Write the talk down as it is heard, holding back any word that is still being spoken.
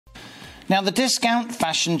Now, the discount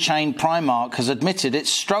fashion chain Primark has admitted it's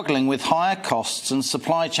struggling with higher costs and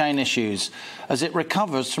supply chain issues as it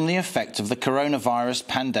recovers from the effect of the coronavirus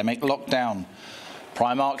pandemic lockdown.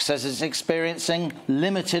 Primark says it's experiencing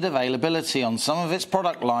limited availability on some of its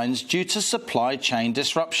product lines due to supply chain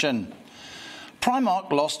disruption. Primark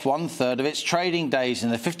lost one-third of its trading days in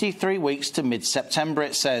the 53 weeks to mid-September,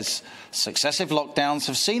 it says. Successive lockdowns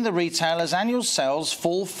have seen the retailer's annual sales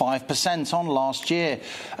fall 5% on last year,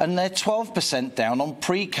 and they're 12% down on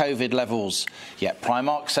pre-COVID levels. Yet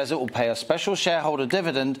Primark says it will pay a special shareholder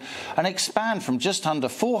dividend and expand from just under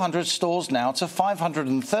 400 stores now to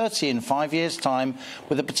 530 in 5 years' time,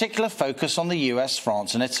 with a particular focus on the US,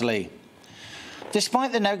 France and Italy.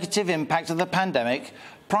 Despite the negative impact of the pandemic,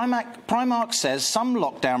 Primark says some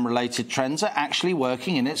lockdown-related trends are actually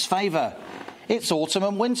working in its favour. Its autumn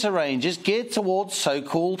and winter range is geared towards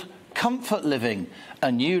so-called comfort living, a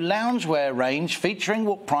new loungewear range featuring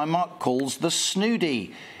what Primark calls the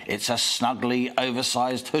Snoody. It's a snugly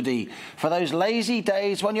oversized hoodie for those lazy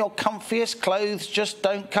days when your comfiest clothes just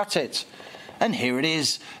don't cut it. And here it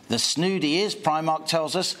is. The Snoody is, Primark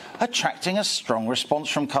tells us, attracting a strong response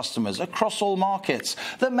from customers across all markets.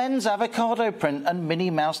 The men's avocado print and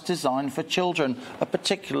Minnie Mouse design for children are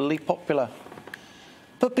particularly popular.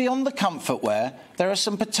 But beyond the comfort wear, there are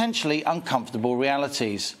some potentially uncomfortable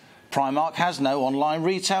realities. Primark has no online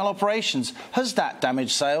retail operations. Has that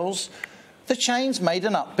damaged sales? The chain's made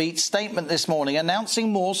an upbeat statement this morning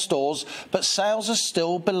announcing more stores, but sales are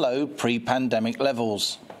still below pre-pandemic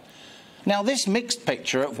levels. Now, this mixed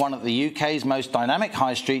picture of one of the UK's most dynamic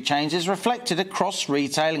high street chains is reflected across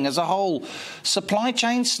retailing as a whole. Supply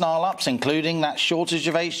chain snarl-ups, including that shortage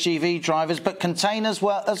of HGV drivers, but containers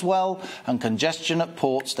as well, and congestion at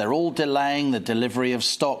ports, they're all delaying the delivery of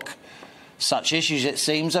stock. Such issues, it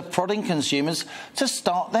seems, are prodding consumers to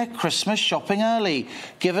start their Christmas shopping early,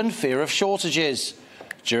 given fear of shortages.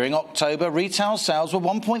 During October, retail sales were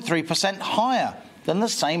 1.3% higher than the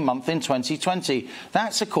same month in 2020.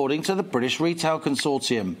 That's according to the British Retail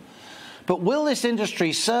Consortium. But will this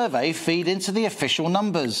industry survey feed into the official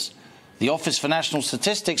numbers? The Office for National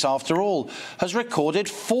Statistics, after all, has recorded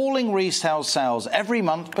falling retail sales every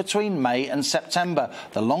month between May and September,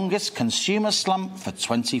 the longest consumer slump for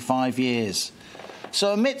 25 years.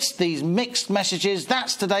 So amidst these mixed messages,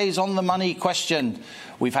 that's today's On the Money question.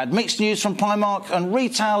 We've had mixed news from Primark and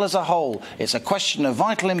retail as a whole. It's a question of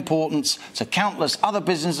vital importance to countless other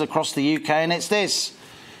businesses across the UK, and it's this: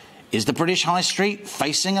 is the British High Street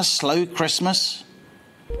facing a slow Christmas?